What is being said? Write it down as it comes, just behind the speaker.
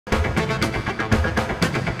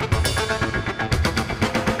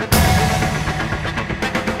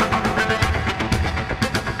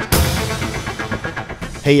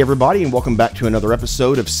Hey everybody, and welcome back to another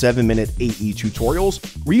episode of 7-Minute AE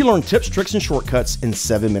Tutorials, where you learn tips, tricks, and shortcuts in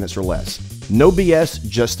 7 minutes or less. No BS,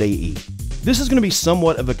 just AE. This is going to be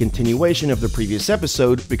somewhat of a continuation of the previous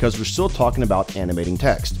episode because we're still talking about animating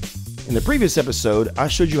text. In the previous episode, I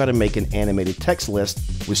showed you how to make an animated text list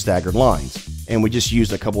with staggered lines, and we just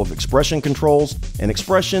used a couple of expression controls, an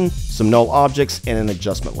expression, some null objects, and an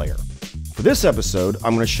adjustment layer. For this episode,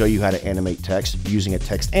 I'm going to show you how to animate text using a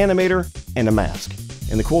text animator and a mask.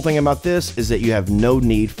 And the cool thing about this is that you have no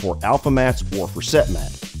need for alpha mats or for set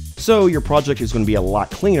mat. So your project is going to be a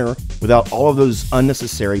lot cleaner without all of those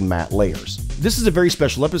unnecessary matte layers. This is a very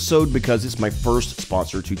special episode because it's my first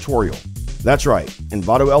sponsored tutorial. That's right,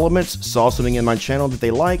 Envato Elements saw something in my channel that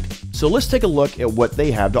they liked, so let's take a look at what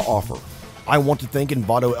they have to offer. I want to thank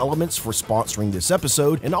Envato Elements for sponsoring this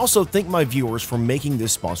episode and also thank my viewers for making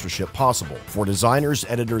this sponsorship possible. For designers,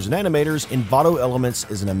 editors, and animators, Envato Elements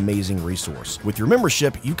is an amazing resource. With your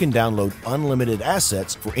membership, you can download unlimited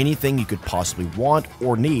assets for anything you could possibly want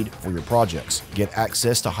or need for your projects. Get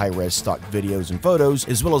access to high-res stock videos and photos,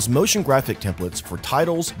 as well as motion graphic templates for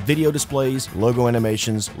titles, video displays, logo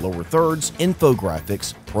animations, lower thirds,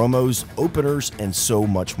 infographics, promos, openers, and so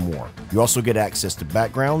much more. You also get access to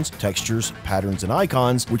backgrounds, textures, patterns, and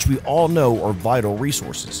icons, which we all know are vital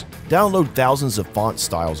resources. Download thousands of font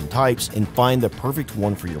styles and types and find the perfect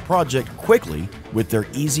one for your project quickly with their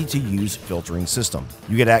easy-to-use filtering system.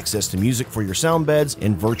 You get access to music for your sound beds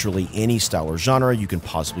in virtually any style or genre you can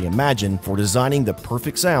possibly imagine for designing the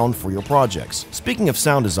perfect sound for your projects. Speaking of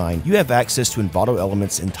sound design, you have access to Envato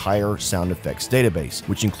Elements' entire sound effects database,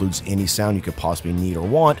 which includes any sound you could possibly need or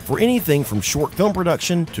want for anything from short film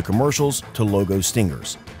production to commercials to logo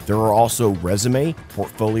stingers. There are also resume,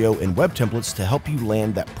 portfolio, and web templates to help you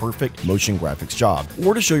land that perfect motion graphics job,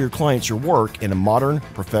 or to show your clients your work in a modern,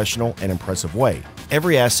 professional, and impressive way.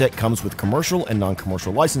 Every asset comes with commercial and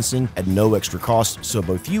non-commercial licensing at no extra cost, so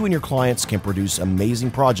both you and your clients can produce amazing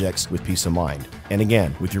projects with peace of mind. And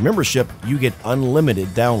again, with your membership, you get unlimited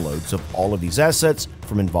downloads of all of these assets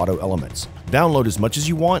from Envato Elements. Download as much as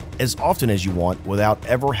you want, as often as you want, without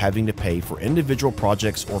ever having to pay for individual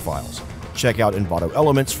projects or files. Check out Envato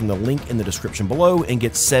Elements from the link in the description below and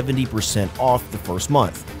get 70% off the first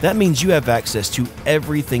month. That means you have access to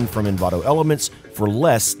everything from Envato Elements for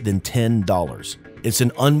less than $10. It's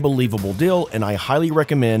an unbelievable deal, and I highly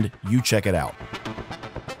recommend you check it out.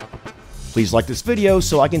 Please like this video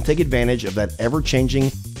so I can take advantage of that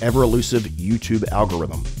ever-changing, ever-elusive YouTube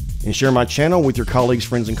algorithm. And share my channel with your colleagues,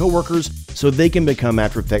 friends, and coworkers so they can become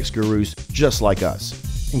After Effects gurus just like us.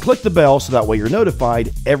 And click the bell so that way you're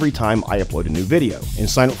notified every time I upload a new video. And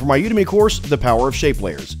sign up for my Udemy course, The Power of Shape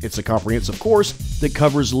Layers. It's a comprehensive course that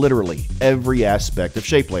covers literally every aspect of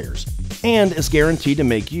shape layers, and is guaranteed to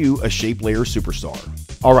make you a shape layer superstar.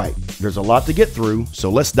 Alright, there's a lot to get through, so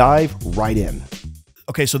let's dive right in.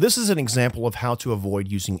 Okay, so this is an example of how to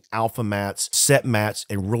avoid using alpha mats, set mats,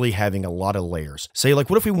 and really having a lot of layers. Say, like,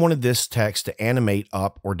 what if we wanted this text to animate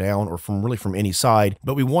up or down or from any side,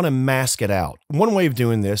 but we want to mask it out? One way of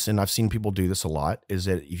doing this, and I've seen people do this a lot, is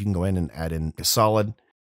that you can go in and add in a solid,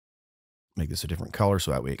 make this a different color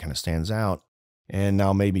so that way it kind of stands out. And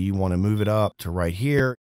now maybe you want to move it up to right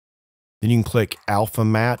here. Then you can click Alpha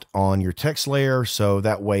Matte on your text layer, so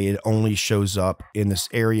that way it only shows up in this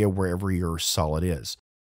area wherever your solid is.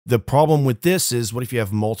 The problem with this is, what if you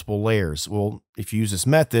have multiple layers? Well, if you use this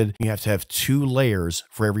method, you have to have 2 layers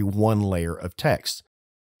for every 1 layer of text.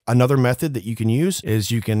 Another method that you can use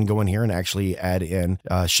is you can go in here and actually add in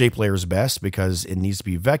Shape Layer is best because it needs to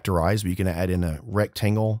be vectorized, but you can add in a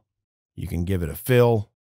rectangle. You can give it a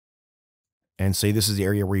fill and say this is the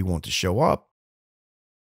area where you want to show up.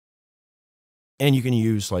 And you can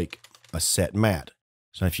use like a set matte.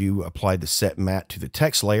 So if you apply the set matte to the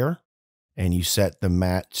text layer and you set the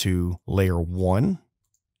matte to layer 1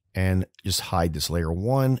 and just hide this layer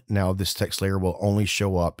 1, now this text layer will only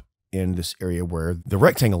show up in this area where the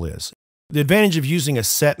rectangle is. The advantage of using a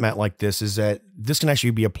set matte like this is that this can actually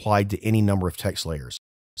be applied to any number of text layers.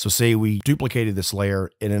 So say we duplicated this layer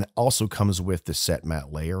and it also comes with the set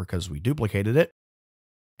matte layer because we duplicated it,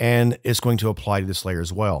 and it's going to apply to this layer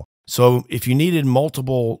as well. So if you needed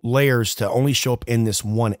multiple layers to only show up in this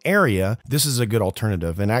one area, this is a good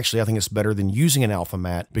alternative. And actually, I think it's better than using an alpha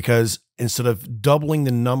matte because instead of doubling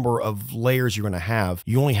the number of layers you're going to have,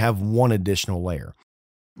 you only have 1 additional layer.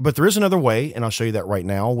 But there is another way, and I'll show you that right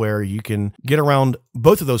now, where you can get around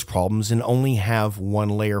both of those problems and only have 1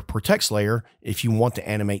 layer per text layer if you want to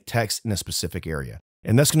animate text in a specific area.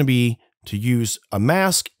 And that's going to be to use a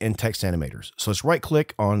mask and text animators. So let's right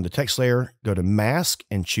click on the text layer, go to mask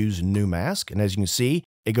and choose new mask. And as you can see,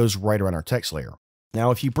 it goes right around our text layer.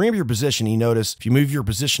 Now, if you bring up your position, you notice if you move your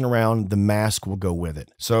position around, the mask will go with it.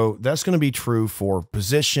 So that's going to be true for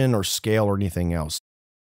position or scale or anything else.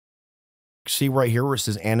 See right here where it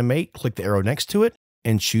says animate, click the arrow next to it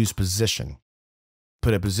and choose position.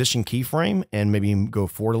 Put a position keyframe and maybe go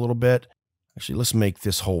forward a little bit. Actually, let's make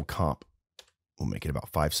this whole comp. We'll make it about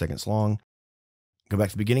 5 seconds long. Go back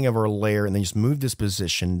to the beginning of our layer and then just move this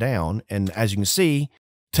position down. And as you can see,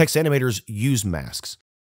 text animators use masks.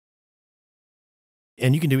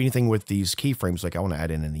 And you can do anything with these keyframes. Like I want to add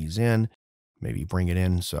in an ease in, maybe bring it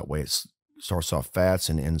in so that way it starts off fast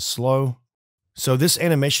and ends slow. So this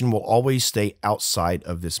animation will always stay outside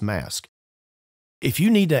of this mask. If you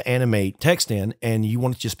need to animate text in and you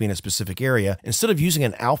want it to just be in a specific area, instead of using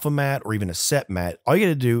an alpha matte or even a set matte, all you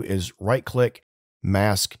got to do is right click,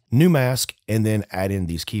 mask, new mask, and then add in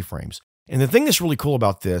these keyframes. And the thing that's really cool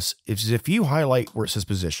about this is if you highlight where it says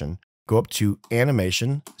position, go up to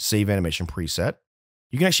animation, save animation preset,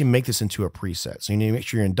 you can actually make this into a preset. So you need to make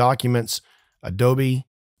sure you're in documents, Adobe,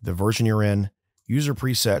 the version you're in, user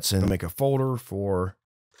presets, and make a folder for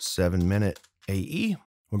 7-minute AE.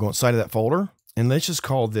 We'll go inside of that folder and let's just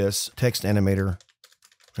call this text animator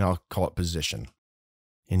and I'll call it position.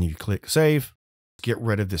 And you click save, get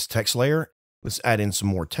rid of this text layer. Let's add in some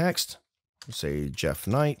more text. Let's say Jeff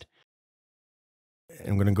Knight.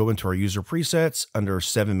 And we're going to go into our user presets under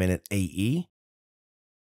 7-minute AE.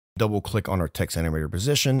 Double click on our text animator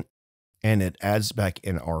position and it adds back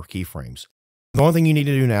in our keyframes. The only thing you need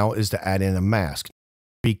to do now is to add in a mask.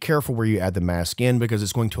 Be careful where you add the mask in because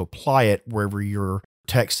it's going to apply it wherever your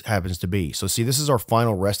text happens to be. So see, this is our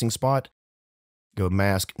final resting spot. Go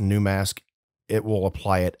mask, new mask. It will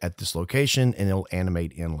apply it at this location and it'll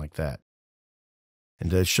animate in like that.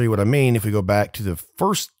 And to show you what I mean, if we go back to the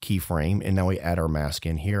first keyframe and now we add our mask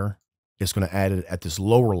in here, it's going to add it at this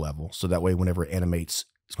lower level. So that way, whenever it animates,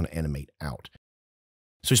 it's going to animate out.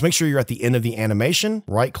 So just make sure you're at the end of the animation,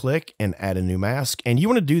 right click and add a new mask. And you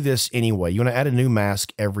want to do this anyway. You want to add a new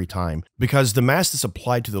mask every time because the mask that's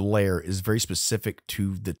applied to the layer is very specific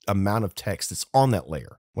to the amount of text that's on that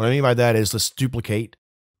layer. What I mean by that is let's duplicate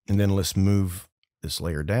and then let's move this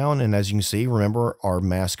layer down. And as you can see, remember our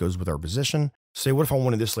mask goes with our position. Say, what if I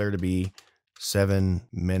wanted this layer to be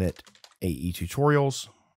 7-minute AE tutorials?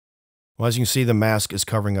 Well, as you can see, the mask is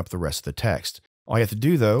covering up the rest of the text. All you have to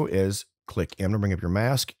do though is click M to bring up your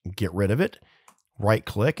mask, get rid of it, right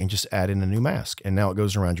click and just add in a new mask. And now it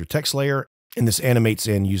goes around your text layer and this animates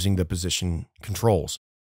in using the position controls.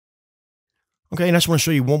 Okay, and I just want to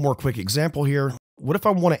show you one more quick example here. What if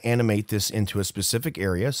I want to animate this into a specific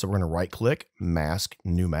area? So we're going to right click, mask,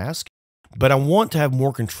 new mask, but I want to have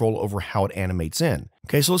more control over how it animates in.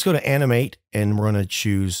 Okay, so let's go to animate and we're going to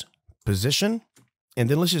choose position. And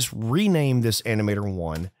then let's just rename this animator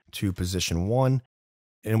 1 to position 1.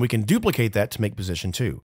 And we can duplicate that to make position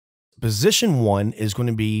 2. Position 1 is going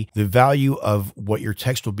to be the value of what your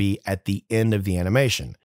text will be at the end of the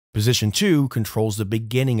animation. Position 2 controls the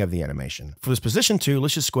beginning of the animation. For this position 2,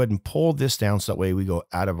 let's just go ahead and pull this down so that way we go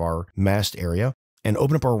out of our masked area and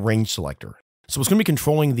open up our range selector. So what's going to be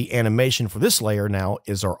controlling the animation for this layer now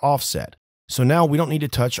is our offset. So now we don't need to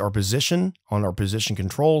touch our position on our position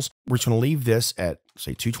controls. We're just going to leave this at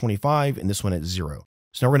say 225 and this one at 0.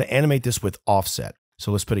 So now we're going to animate this with offset.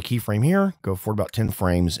 So let's put a keyframe here, go forward about 10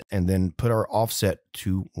 frames, and then put our offset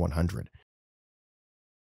to 100.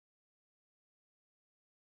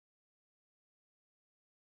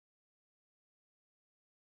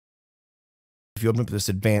 If you open up this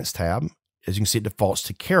advanced tab, as you can see, it defaults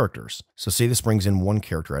to characters. So see, this brings in one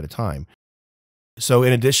character at a time. So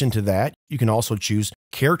in addition to that, you can also choose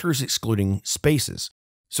characters excluding spaces.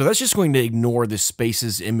 So that's just going to ignore the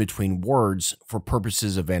spaces in between words for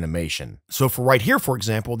purposes of animation. So for right here, for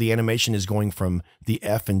example, the animation is going from the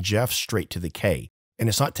F and Jeff straight to the K, and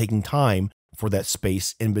it's not taking time for that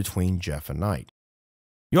space in between Jeff and Knight.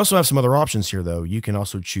 You also have some other options here though. You can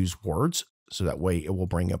also choose words, so that way it will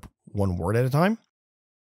bring up one word at a time.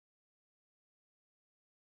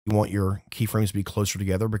 You want your keyframes to be closer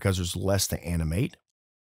together because there's less to animate.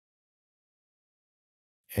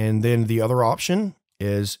 And then the other option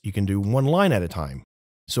is you can do one line at a time.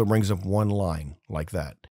 So it brings up one line like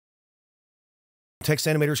that. Text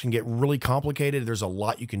animators can get really complicated. There's a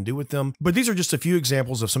lot you can do with them, but these are just a few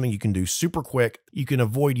examples of something you can do super quick. You can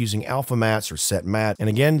avoid using alpha mattes or set matte. And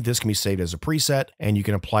again, this can be saved as a preset and you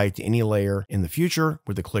can apply it to any layer in the future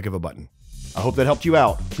with the click of a button. I hope that helped you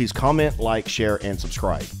out. Please comment, like, share, and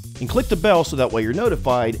subscribe. And click the bell so that way you're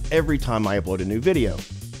notified every time I upload a new video.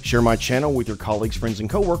 Share my channel with your colleagues, friends, and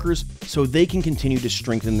coworkers so they can continue to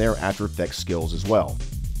strengthen their After Effects skills as well.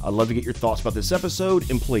 I'd love to get your thoughts about this episode,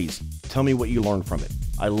 and please tell me what you learned from it.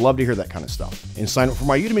 I love to hear that kind of stuff. And sign up for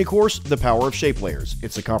my Udemy course, The Power of Shape Layers.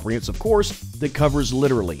 It's a comprehensive course that covers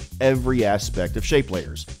literally every aspect of shape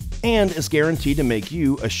layers, and is guaranteed to make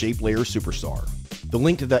you a shape layer superstar. The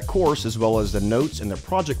link to that course, as well as the notes and the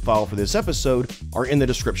project file for this episode, are in the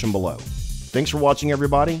description below. Thanks for watching,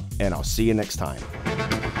 everybody, and I'll see you next time.